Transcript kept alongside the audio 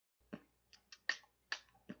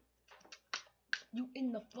You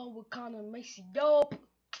in the flow with Connor Amacio.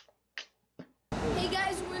 Hey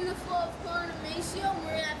guys, we're in the flow of Connor Amacio, and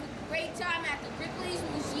we're having a great time at the Ripley's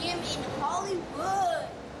Museum in Hollywood.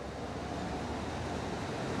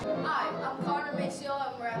 Hi, I'm Connor Amacio,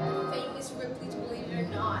 and we're at the famous Ripley's, believe it or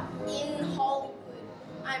not, in Hollywood.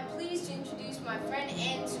 I'm pleased to introduce my friend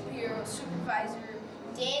and superhero supervisor,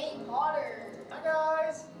 Danny Potter. Hi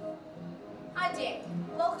guys! Hi Danny,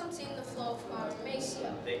 welcome to In the Flow of Connor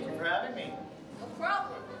Amacio. Thank you for having me. No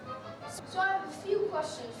problem. So I have a few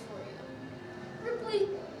questions for you. Ripley,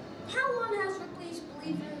 how long has Ripley's,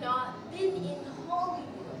 believe it or not, been in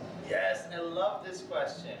Hollywood? Yes, I love this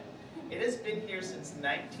question. It has been here since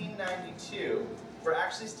 1992. We're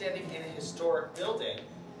actually standing in a historic building.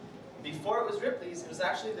 Before it was Ripley's, it was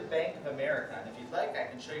actually the Bank of America. And if you'd like, I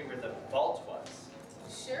can show you where the vault was.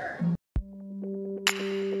 Sure.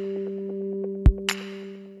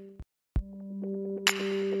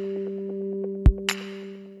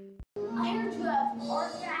 I heard you have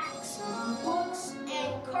artifacts, books,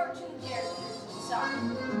 and cartoon characters inside.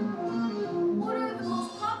 What are the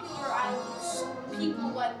most popular items people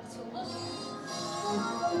like to look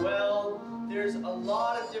at? Well, there's a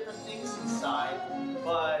lot of different things inside,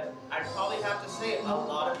 but I'd probably have to say a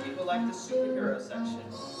lot of people like the superhero section.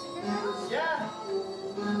 Superheroes? Yeah.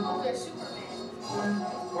 Oh, there's Superman.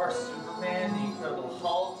 Of course, Superman, the Incredible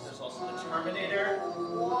Hulk, there's also the Terminator.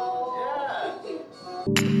 Whoa. Yeah.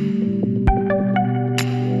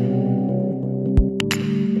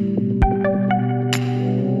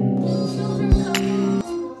 Children come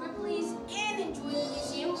to Ripley's and enjoy the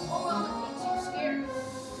museum, or will it make you scared?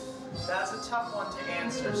 That's a tough one to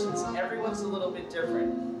answer since everyone's a little bit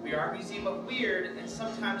different. We are a museum of weird, and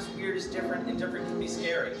sometimes weird is different and different can be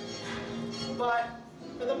scary. But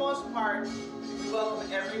for the most part, we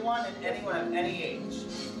welcome everyone and anyone of any age.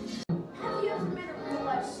 Have you ever met a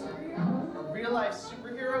real-life superhero? A real-life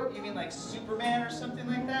superhero? You mean like Superman or something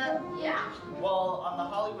like that? Yeah. Well, on the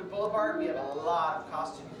Hollywood Boulevard, we have a lot of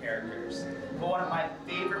costume characters. But one of my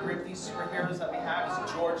favorite Ripley superheroes that we have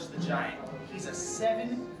is George the Giant. He's a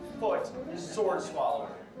 7-foot sword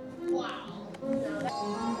swallower. Wow.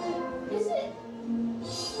 Is it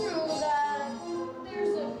true that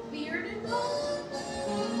there's a bearded dog?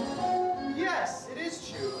 Yes, it is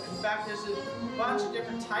true. In fact, there's a bunch of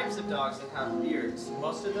different types of dogs that have beards.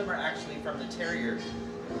 Most of them are actually from the terrier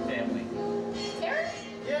family. Terrier?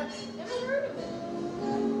 Yeah. Never heard of it.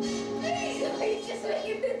 Hey, he's just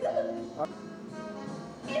making this up.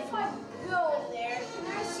 If I go in there, can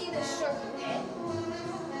I see the shrunken head?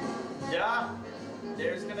 Yeah.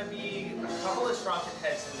 There's gonna be a couple of shrunken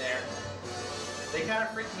heads in there. They kind of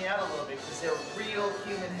freak me out a little bit because they're real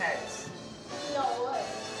human heads. No way.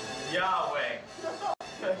 Yahweh.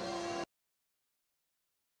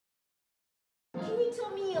 Can you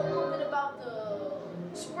tell me a little bit about the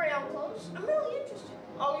spray-on clothes? I'm really interested.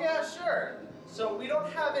 Oh yeah, sure. So we don't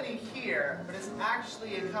have any here, but it's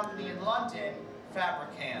actually a company in London,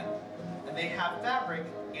 Fabrican. And they have fabric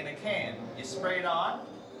in a can. You spray it on,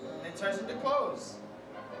 and it turns into clothes.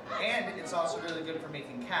 And it's also really good for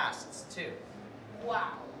making casts, too.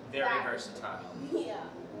 Wow. Very versatile. Yeah.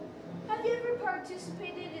 Have you ever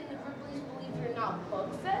participated in the Ripley's Believe It or Not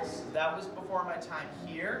Bug Fest? That was before my time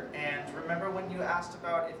here, and remember when you asked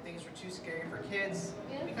about if things were too scary for kids?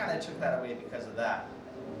 Yeah. We kind of took that away because of that.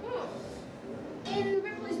 In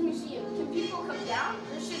Ripley's Museum, can people come down,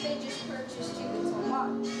 or should they just purchase tickets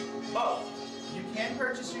online? Both. You can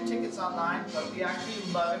purchase your tickets online, but we actually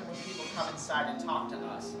love it when people come inside and talk to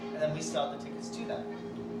us, and then we sell the tickets to them.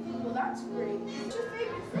 Well, that's great. What's your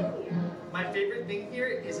favorite thing here? My favorite thing here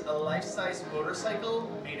is a life-size motorcycle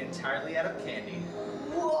made entirely out of candy.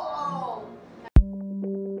 Whoa!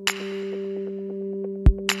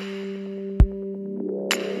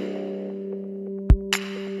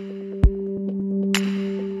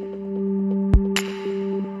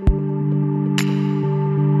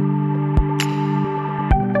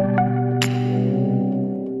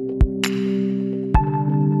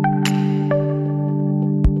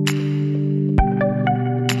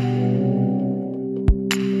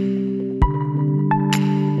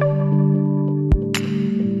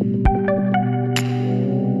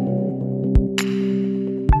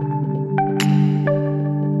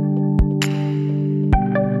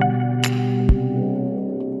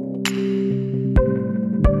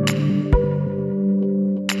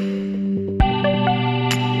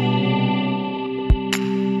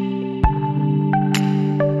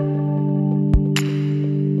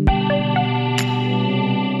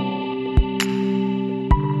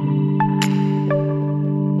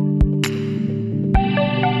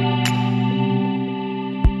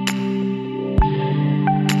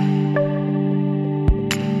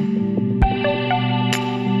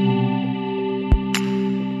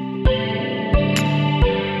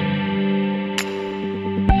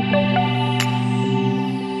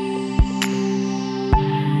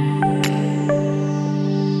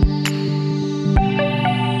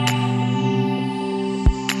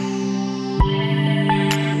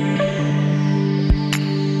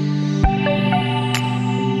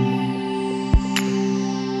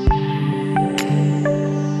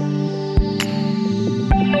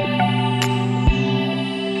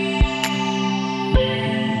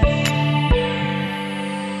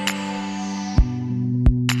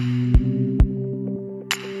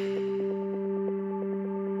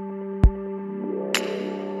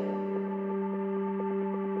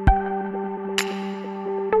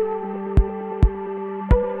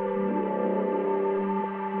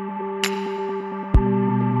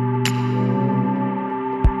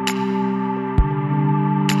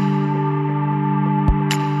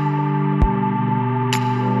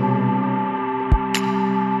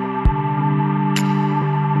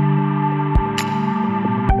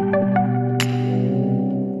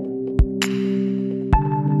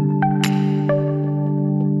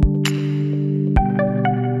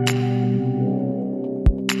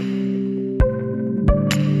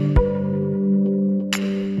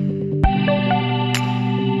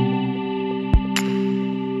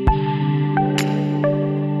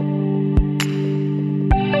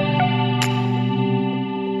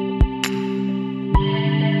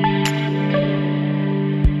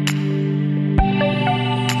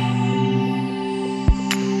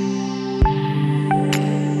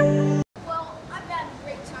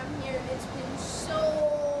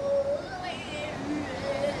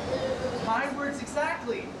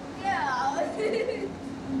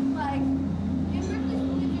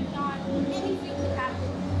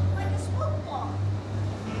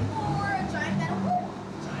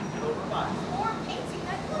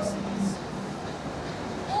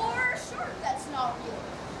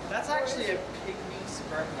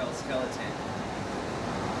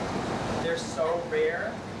 so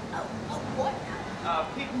rare. What?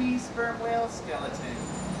 Pygmy sperm whale skeleton.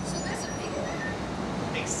 So there's a pig in there.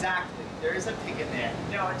 Exactly. There is a pig in there.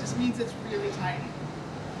 No, it just means it's really tiny.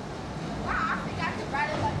 Wow, I think I could ride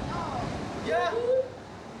it like no. Yeah.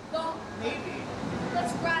 Go. Maybe.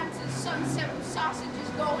 Let's ride to sunset with sausages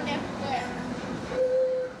going everywhere.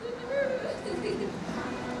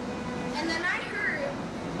 And then I heard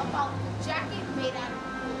about the jacket made out of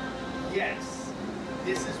wood. Yes.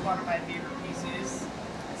 This is one of my favorite pieces.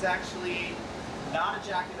 It's actually not a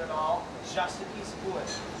jacket at all, just a piece of wood.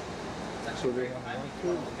 It's actually very behind me.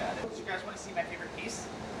 Look at it. Do you guys want to see my favorite piece?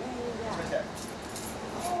 It's right there.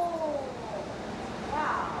 Oh,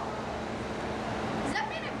 wow. Is that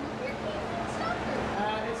made of root beer cake and stuff?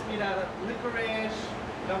 Or? It's made out of licorice,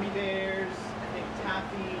 gummy bears, I think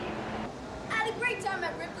taffy. I had a great time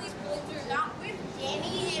at Ripley's, believe it or not, with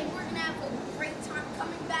Danny, and we're gonna have a great time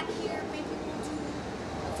coming back here. Maybe we'll do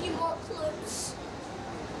a few more clips.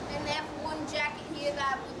 And they have one jacket here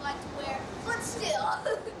that I would like to wear, but still,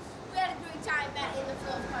 we had a great time in the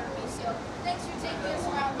Philip Economy. So thanks for taking us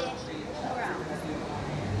around, Danny. We're out.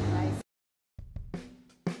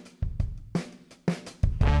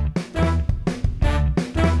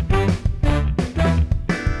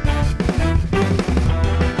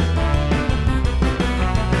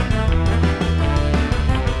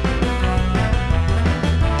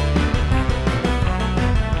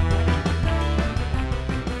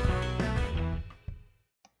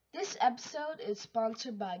 This episode is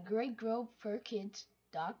sponsored by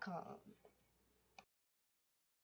GreatGroveFurKids.com.